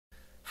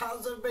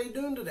How's everybody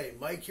doing today?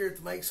 Mike here at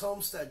the Mike's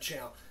Homestead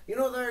channel. You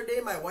know, the other day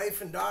my wife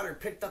and daughter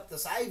picked up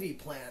this ivy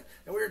plant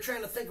and we were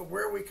trying to think of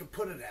where we could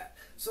put it at.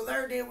 So the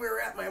other day we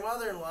were at my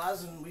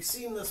mother-in-law's and we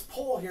seen this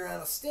pole here on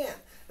a stand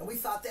and we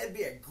thought that'd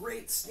be a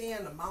great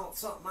stand to mount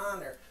something on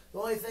there. The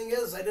only thing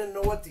is I didn't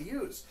know what to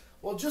use.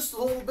 Well, just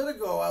a little bit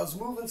ago, I was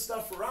moving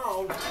stuff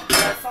around, and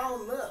I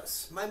found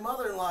this. My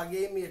mother-in-law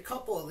gave me a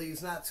couple of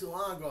these not too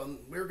long ago, and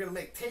we were going to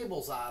make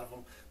tables out of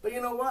them. But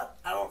you know what?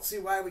 I don't see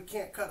why we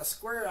can't cut a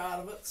square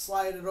out of it,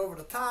 slide it over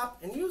the top,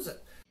 and use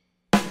it.